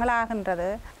 வருடங்கள் ஆகின்றது.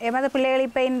 எமது பிள்ளைகள்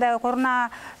இப்போ இந்த கொரோனா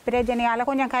பிரச்சனையால்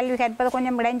கொஞ்சம் கல்வி கற்பது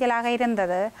கொஞ்சம் இடைஞ்சலாக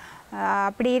இருந்தது.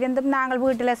 அப்படி இருந்தும் நாங்கள்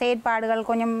வீட்டில் செயற்பாடுகள்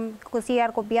கொஞ்சம்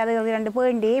குசியார் கொப்பி அது ரெண்டு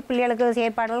வேண்டி பிள்ளைகளுக்கு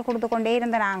செயற்பாடுகள் கொடுத்து கொண்டே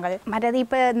இருந்த நாங்கள். மற்றது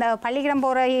இப்போ இந்த பள்ளிக்கூடம்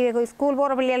போகிற ஸ்கூல்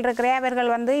போகிற பிள்ளைகள் இருக்கிற அவர்கள்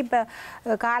வந்து இப்போ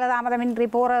காலதாமதமின்றி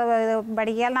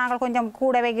போகிறபடியால் நாங்கள் கொஞ்சம்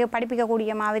கூட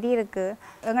படிப்பிக்கக்கூடிய மாதிரி இருக்குது.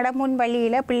 எங்களோட முன்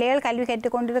பள்ளியில் பிள்ளைகள் கல்வி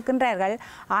கற்றுக்கொண்டிருக்கின்றார்கள்.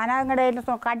 ஆனால்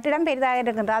எங்களோட கட்டிடம் பெரிதாக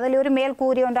இருக்கின்றது. அதில் ஒரு மேல்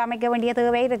கூறி ஒன்று அமைக்க வேண்டிய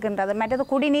தேவை இருக்கின்றது. மற்றது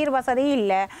குடிநீர் வசதி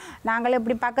இல்லை. நாங்கள்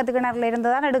இப்படி பக்கத்து கிணறுல இருந்து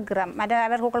தான் எடுக்கிறோம். மற்ற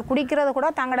அவர்கள் குடிக்கிறது கூட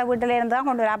தங்களோட வீட்டில் இருந்து தான்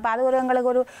கொண்டு வரும். அப்போ அது எங்களுக்கு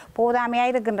ஒரு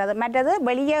போதாமையாக இருக்கின்றது. மற்றது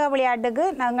வெளியக விளையாட்டுக்கு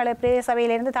நாங்கள் பிரதேச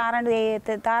சபையிலிருந்து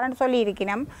தாரண்டு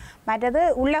சொல்லியிருக்கிறோம். மற்றது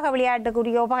உள்ளக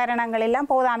விளையாட்டுக்குரிய உபகரணங்கள் எல்லாம்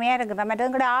போதாமையாக இருக்கின்றன. மற்றது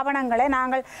எங்களுடைய ஆவணங்களை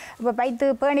நாங்கள் இப்போ வைத்து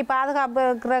பேணி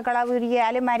பாதுகாப்புக்குரிய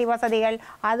அலுமாரி வசதிகள்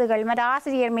அதுகள் மற்ற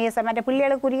ஆசிரியர் மேசை மற்ற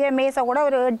பிள்ளைகளுக்குரிய மேசை கூட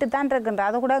ஒரு 8 தான் இருக்கின்றது.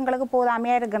 அது கூட எங்களுக்கு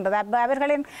போதாமையாக இருக்கின்றது. அப்போ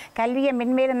அவர்களின் கல்வியை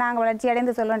மென்மேலும் நாங்கள் வளர்ச்சி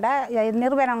அடைந்து சொல்லுண்டா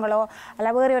நிறுவனங்களோ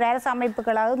அல்ல வேறு ஒரு அரசு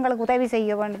அமைப்புகளோ எங்களுக்கு உதவி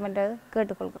செய்ய வேண்டும் என்று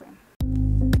கேட்டுக்கொள்கிறேன்.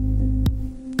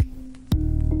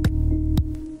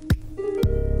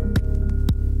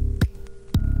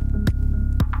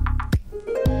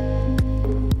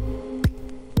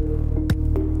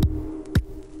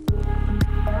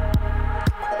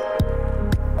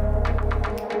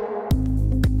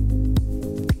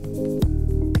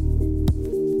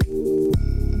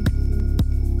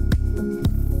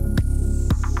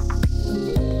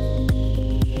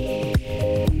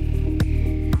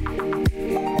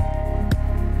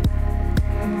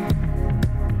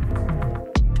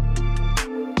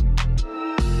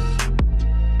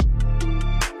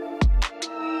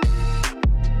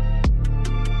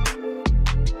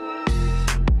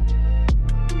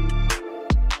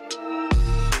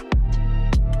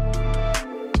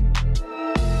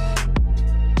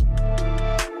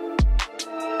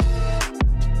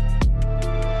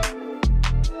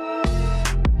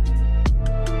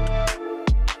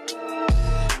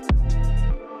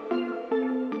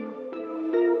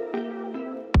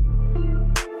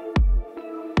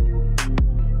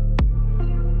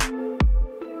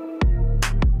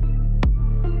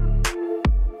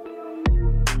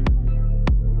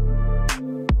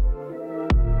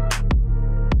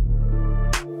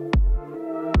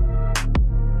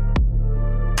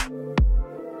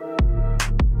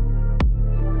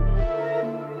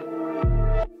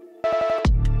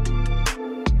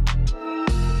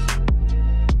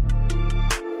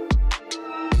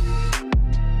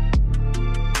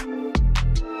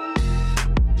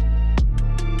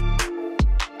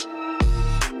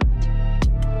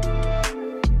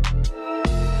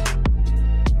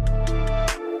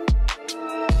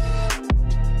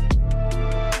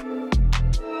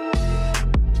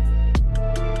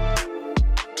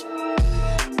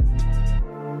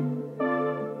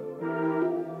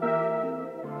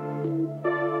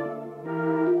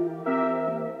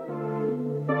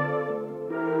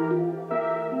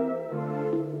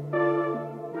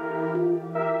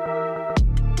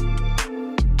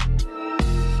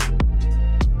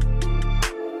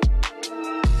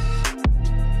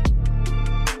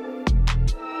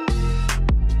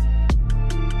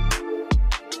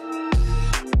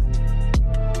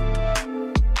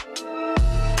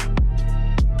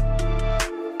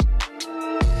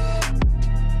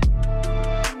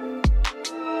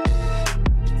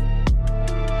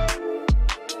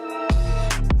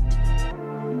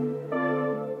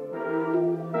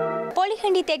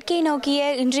 தெற்கை நோக்கிய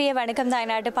இன்றைய வணக்கம்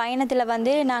தாய்நாட்டு பயணத்தில்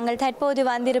வந்து நாங்கள் தற்போது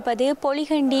வந்திருப்பது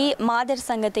பொலிகண்டி மாதர்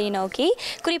சங்கத்தை நோக்கி.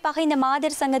 குறிப்பாக இந்த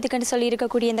மாதர் சங்கத்துக்குன்னு சொல்லி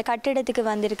இருக்கக்கூடிய இந்த கட்டிடத்துக்கு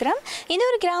வந்திருக்கிறோம். இந்த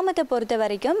ஒரு கிராமத்தை பொறுத்த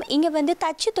வரைக்கும் இங்கே வந்து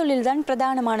தச்சு தொழில் தான்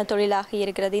பிரதானமான தொழிலாக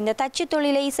இருக்கிறது. இந்த தச்சு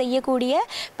தொழிலை செய்யக்கூடிய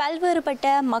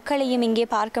பல்வேறுபட்ட மக்களையும் இங்கே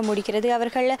பார்க்க முடிகிறது.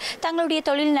 அவர்கள் தங்களுடைய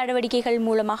தொழில் நடவடிக்கைகள்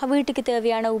மூலமாக வீட்டுக்கு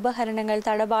தேவையான உபகரணங்கள்,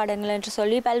 தளபாடங்கள் என்று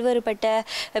சொல்லி பல்வேறுபட்ட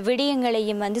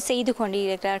விடயங்களையும் வந்து செய்து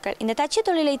கொண்டிருக்கிறார்கள். இந்த தச்சு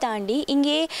தொழிலை தாண்டி இங்கே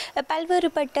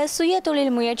பல்வேறுபட்ட சுய தொழில்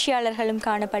முயற்சியாளர்களும்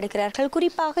காணப்படுகிறார்கள்.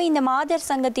 குறிப்பாக இந்த மாதர்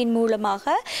சங்கத்தின்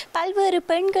மூலமாக பல்வேறு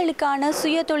பெண்களுக்கான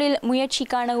சுய தொழில்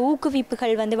முயற்சிக்கான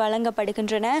ஊக்குவிப்புகள் வந்து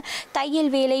வழங்கப்படுகின்றன. தையல்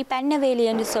வேலை, பண்ண வேலை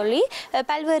என்று சொல்லி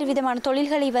பல்வேறு விதமான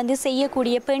தொழில்களை வந்து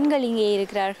செய்யக்கூடிய பெண்கள் இங்கே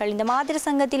இருக்கிறார்கள். இந்த மாதர்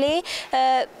சங்கத்திலே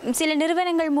சில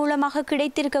நிறுவனங்கள் மூலமாக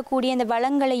கிடைத்திருக்கக்கூடிய இந்த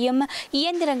வளங்களையும்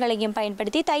இயந்திரங்களையும்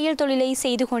பயன்படுத்தி தையல் தொழிலை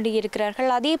செய்து கொண்டு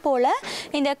இருக்கிறார்கள். அதே போல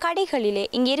இந்த கடைகளிலே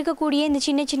இங்கே இருக்கக்கூடிய இந்த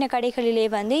சின்ன சின்ன கடைகளிலே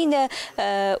வந்து இந்த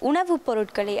உணவுப்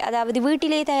பொருட்களை, அதாவது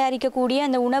வீட்டிலே தயாரிக்கக்கூடிய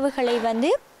அந்த உணவுகளை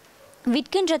வந்து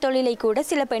விற்கின்ற தொழிலை கூட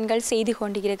சில பெண்கள் செய்து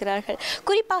கொண்டு இருக்கிறார்கள்.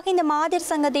 குறிப்பாக இந்த மாதர்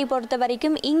சங்கத்தை பொறுத்த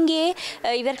வரைக்கும் இங்கே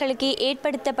இவர்களுக்கு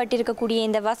ஏற்படுத்தப்பட்டிருக்கக்கூடிய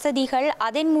இந்த வசதிகள்,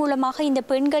 அதன் மூலமாக இந்த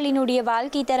பெண்களினுடைய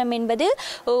வாழ்க்கை தரம் என்பது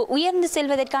உயர்ந்து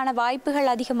செல்வதற்கான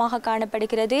வாய்ப்புகள் அதிகமாக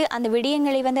காணப்படுகிறது. அந்த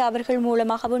விடயங்களை வந்து அவர்கள்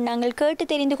மூலமாகவும் நாங்கள் கேட்டு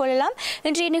தெரிந்து கொள்ளலாம்.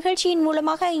 இன்றைய நிகழ்ச்சியின்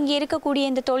மூலமாக இங்கே இருக்கக்கூடிய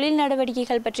இந்த தொழில்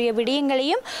நடவடிக்கைகள் பற்றிய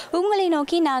விடயங்களையும் உங்களை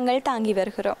நோக்கி நாங்கள் தாங்கி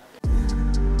வருகிறோம்.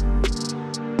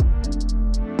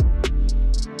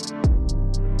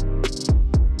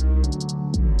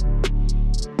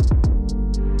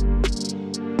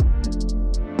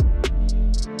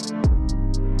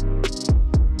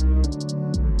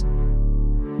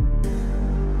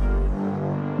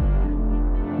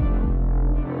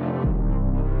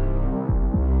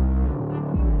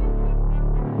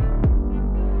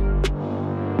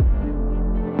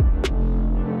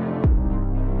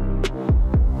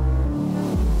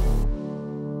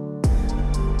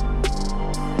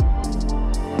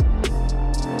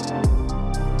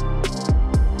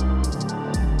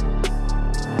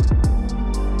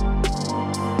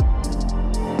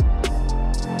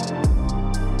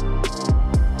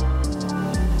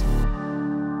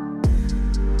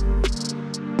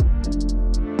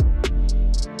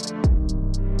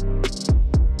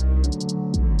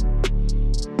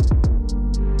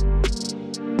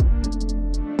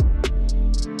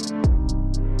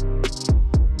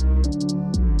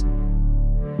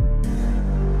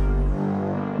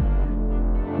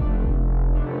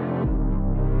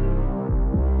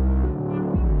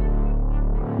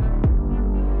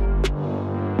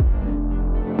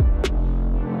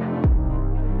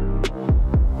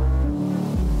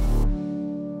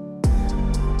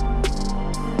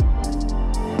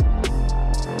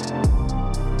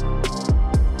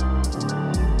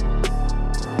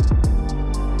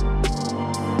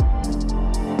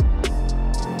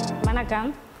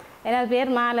 எனது பேர்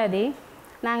மாலதி.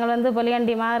 நாங்கள் வந்து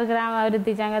பொலிகண்டி மாதர் கிராம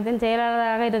அபிவிருத்தி சங்கத்தின்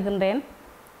செயலாளராக இருக்கின்றேன்.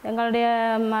 எங்களுடைய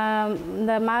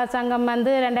இந்த மாதர் சங்கம்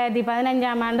வந்து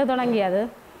 2015ஆம் ஆண்டு தொடங்கியது.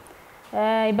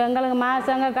 இப்போ எங்களுக்கு மாதர்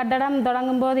சங்க கட்டடம்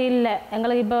தொடங்கும் போது இல்லை,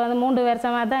 எங்களுக்கு இப்போ வந்து 3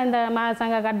 வருஷமாக தான் இந்த மாதர்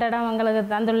சங்க கட்டடம் எங்களுக்கு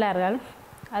தந்துள்ளார்கள்.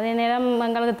 அதே நேரம்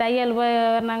எங்களுக்கு தையல்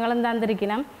உபகரணங்களும்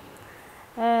தந்திருக்கிறோம்.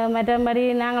 மற்றபடி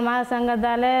நாங்கள் மாதர்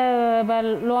சங்கத்தால் இப்போ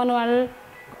லோனுகள்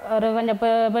ஒரு கொஞ்சம்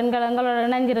பெண்கள் எங்களோட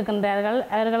இணைஞ்சிருக்கின்றார்கள்.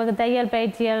 அவர்களுக்கு தையல்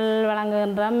பயிற்சிகள்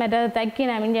வழங்குகின்றோம். மற்றது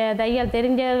தைக்கினம், இங்கே தையல்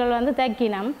தெரிஞ்சவர்கள் வந்து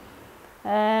தைக்கினம்,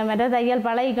 மற்ற தையல்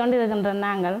பழகி கொண்டு இருக்கின்றோம்.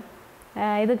 நாங்கள்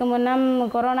இதுக்கு முன்னம்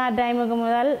கொரோனா டைமுக்கு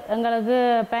முதல் எங்களுக்கு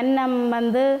பெண்ணம்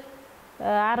வந்து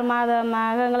 6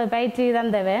 மாதமாக எங்களுக்கு பயிற்சி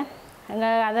தந்தவை.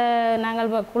 அதை நாங்கள்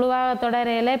இப்போ குழுவாக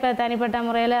தொடரையில் இப்போ தனிப்பட்ட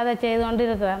முறையில் அதை செய்து கொண்டு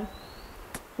இருக்கிறோம்.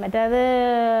 மற்றது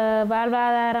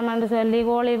வாழ்வாதாரம் என்று சொல்லி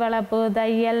கோழி வளர்ப்பு,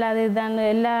 தையல், அது இதுதான்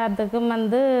எல்லாத்துக்கும்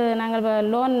வந்து நாங்கள் இப்போ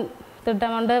லோன்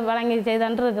திட்டம் வந்து வழங்கி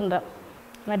செய்துட்டு இருக்கின்றோம்.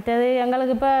 மற்றது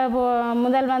எங்களுக்கு இப்போ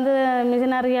முதல் வந்து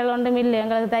மிஷினரிகள் ஒன்றும் இல்லை,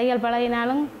 எங்களுக்கு தையல்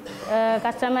பழகினாலும்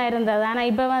கஷ்டமாக இருந்தது. ஆனால்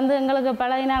இப்போ வந்து எங்களுக்கு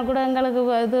பழகினால் கூட எங்களுக்கு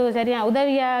இது சரியான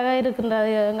உதவியாக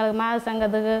இருக்கின்றது. எங்களுக்கு மாதர்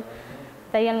சங்கத்துக்கு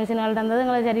தையல் மிஷின்கள் தந்தது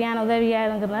எங்களுக்கு சரியான உதவியாக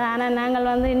இருக்கின்றது. ஆனால்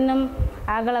நாங்கள் வந்து இன்னும்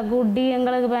அகலை கூட்டி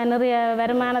எங்களுக்கு இப்போ நிறைய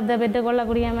வருமானத்தை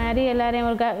பெற்றுக்கொள்ளக்கூடிய மாதிரி எல்லாரையும்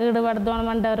ஒரு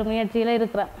ஈடுபடுத்தணுமென்ற ஒரு முயற்சியில்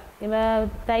இருக்கிறோம். இப்போ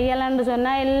தையல்னு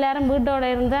சொன்னால் எல்லோரும்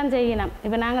வீட்டோடு இருந்தால் செய்யணும்.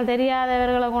 இப்போ நாங்கள்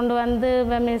தெரியாதவர்களை கொண்டு வந்து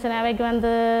இப்போ மிஷின் அவைக்கு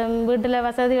வந்து வீட்டில்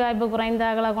வசதி வாய்ப்பு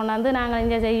குறைந்தாக்களை கொண்டு வந்து நாங்கள்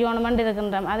இங்கே செய்யணுமென்று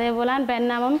இருக்கின்றோம். அதே போல்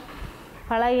பெண்ணமும்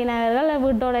பழகினவர்கள்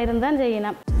வீட்டோடு இருந்தால்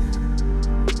செய்யணும்.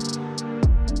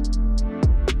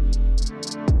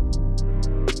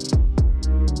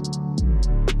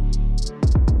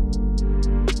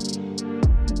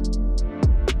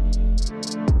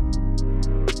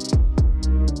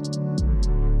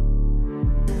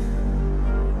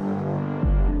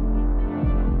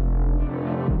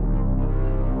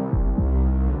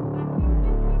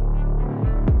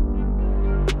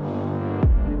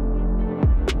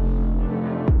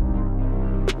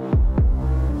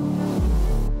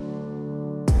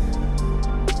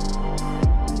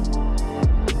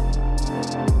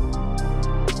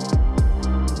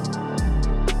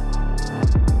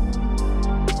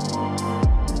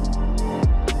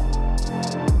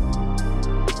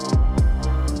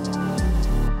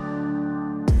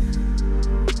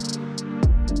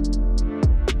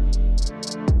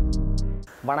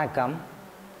 வணக்கம்.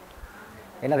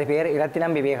 எனது பெயர்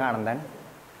இரத்தினம் விவேகானந்தன்.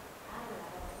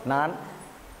 நான்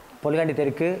பொலிகண்டி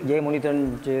தெற்கு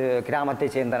J95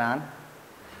 கிராமத்தைச் சேர்ந்த நான்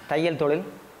தையல் தொழில்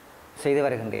செய்து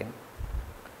வருகின்றேன்.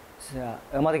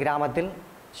 எமது கிராமத்தில்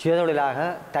சுயதொழிலாக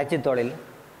தச்சு தொழில்,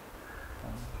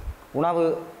 உணவு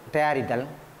தயாரித்தல்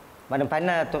மற்றும்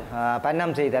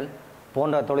பண்ணம் செய்தல்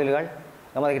போன்ற தொழில்கள்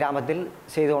எமது கிராமத்தில்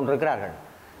செய்து கொண்டிருக்கிறார்கள்.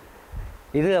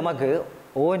 இது எமக்கு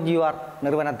ONGR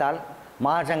நிறுவனத்தால்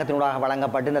மாசங்கத்தினூடாக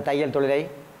வழங்கப்பட்டு இந்த தையல் தொழிலை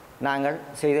நாங்கள்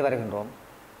செய்து வருகின்றோம்.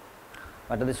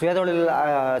 மற்றது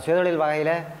சுயதொழில்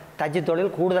வகையில் தச்சு தொழில்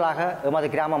கூடுதலாக எமது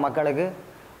கிராம மக்களுக்கு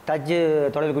தச்சு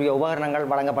தொழிலுக்குரிய உபகரணங்கள்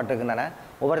வழங்கப்பட்டிருக்கின்றன.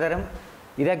 ஒவ்வொருத்தரும்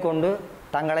இதை கொண்டு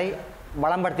தங்களை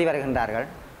வளம்படுத்தி வருகின்றார்கள்.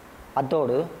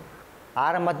 அத்தோடு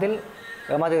ஆரம்பத்தில்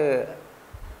எமது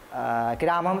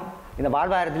கிராமம் இந்த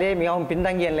வாழ்வாதாரத்திலே மிகவும்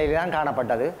பின்தங்கிய நிலையில் தான்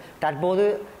காணப்பட்டது. தற்போது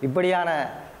இப்படியான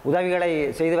உதவிகளை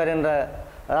செய்து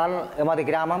வருகின்றதால் எமது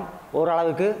கிராமம்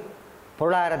ஓரளவுக்கு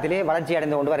பொருளாதாரத்திலே வளர்ச்சி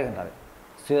அடைந்து கொண்டு வருகின்றது.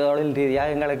 சுயதொழில்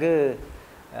ரீதியாக எங்களுக்கு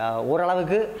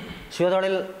ஓரளவுக்கு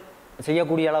சுயதொழில்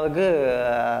செய்யக்கூடிய அளவுக்கு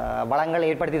வளங்கள்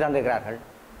ஏற்படுத்தி தந்திருக்கிறார்கள்.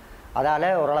 அதால்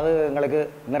ஓரளவு எங்களுக்கு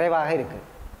நிறைவாக இருக்குது.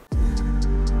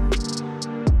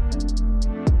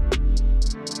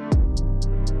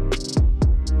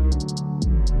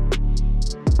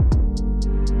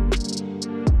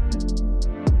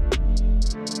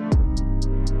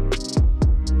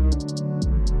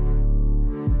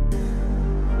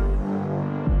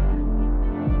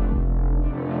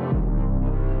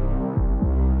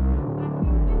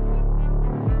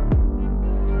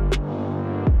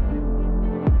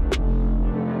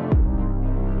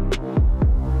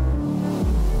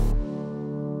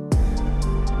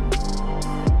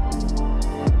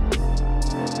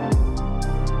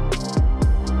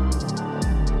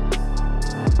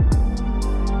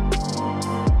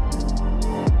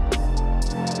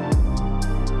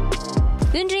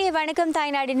 இன்றைய வணக்கம்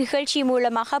தாய்நாடு நிகழ்ச்சி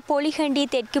மூலமாக பொலிகண்டி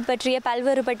தெற்கு பற்றிய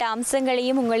பல்வேறுபட்ட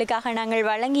அம்சங்களையும் உங்களுக்காக நாங்கள்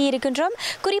வழங்கி இருக்கின்றோம்.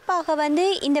 குறிப்பாக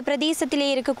இந்த பிரதேசத்திலே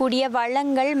இருக்கக்கூடிய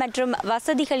வளங்கள் மற்றும்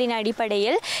வசதிகளின்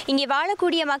அடிப்படையில் இங்கே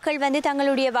வாழக்கூடிய மக்கள்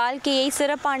தங்களுடைய வாழ்க்கையை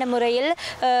சிறப்பான முறையில்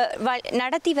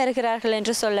நடத்தி வருகிறார்கள்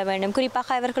என்று சொல்ல வேண்டும்.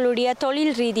 குறிப்பாக இவர்களுடைய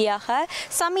தொழில் ரீதியாக,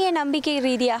 சமய நம்பிக்கை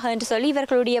ரீதியாக என்று சொல்லி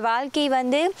இவர்களுடைய வாழ்க்கை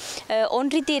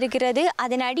ஒன்றித்து இருக்கிறது.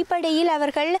 அதன் அடிப்படையில்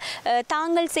அவர்கள்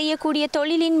தாங்கள் செய்யக்கூடிய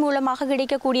தொழிலின் மூலமாக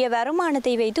கிடைக்கக்கூடிய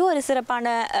வருமானத்தை வைத்து ஒரு சிறப்பான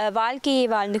வாழ்க்கையை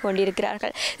வாழ்ந்து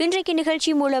கொண்டிருக்கிறார்கள். இன்றைக்கு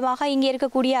நிகழ்ச்சி மூலமாக இங்கே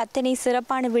இருக்கக்கூடிய அத்தனை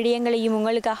சிறப்பான விடயங்களையும்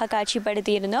உங்களுக்காக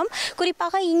காட்சிப்படுத்தி இருந்தோம்.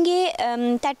 குறிப்பாக இங்கே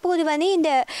தற்போது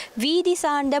இந்த வீதி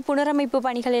சார்ந்த புனரமைப்பு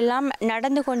பணிகள் எல்லாம்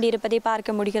நடந்து கொண்டிருப்பதை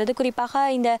பார்க்க முடிகிறது. குறிப்பாக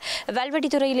இந்த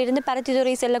வல்வெட்டித்துறையிலிருந்து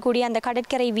பருத்தித்துறை செல்லக்கூடிய அந்த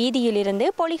கடற்கரை வீதியிலிருந்து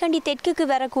பொலிகண்டி தெற்குக்கு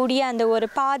வரக்கூடிய அந்த ஒரு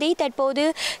பாதை தற்போது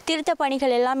திருத்த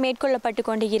பணிகள் எல்லாம் மேற்கொள்ளப்பட்டு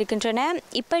கொண்டு இருக்கின்றன.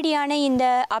 இப்படியான இந்த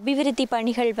அபிவிருத்தி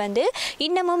பணிகள்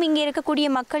இன்னமும் இங்கே இருக்கக்கூடிய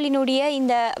மக்களினுடைய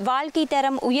இந்த வாழ்க்கை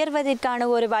தரம் உயர்வதற்கான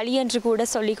ஒரு வழி என்று கூட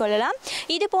சொல்லிக்கொள்ளலாம்.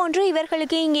 இதுபோன்று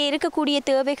இவர்களுக்கு இங்கே இருக்கக்கூடிய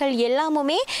தேவைகள்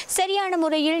எல்லாமுமே சரியான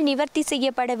முறையில் நிவர்த்தி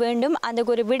செய்யப்பட வேண்டும். அந்த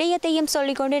ஒரு விடயத்தையும்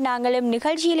சொல்லிக்கொண்டு நாங்களும்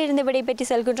நிகழ்ச்சியிலிருந்து விடைபெற்று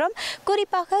செல்கின்றோம்.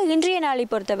 குறிப்பாக இன்றைய நாளை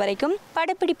பொறுத்த வரைக்கும்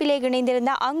படப்பிடிப்பிலே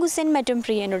இணைந்திருந்த அங்குசன் மற்றும்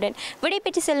பிரியனுடன்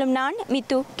விடைபெற்று செல்லும் நான்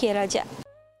மித்து கேராஜா.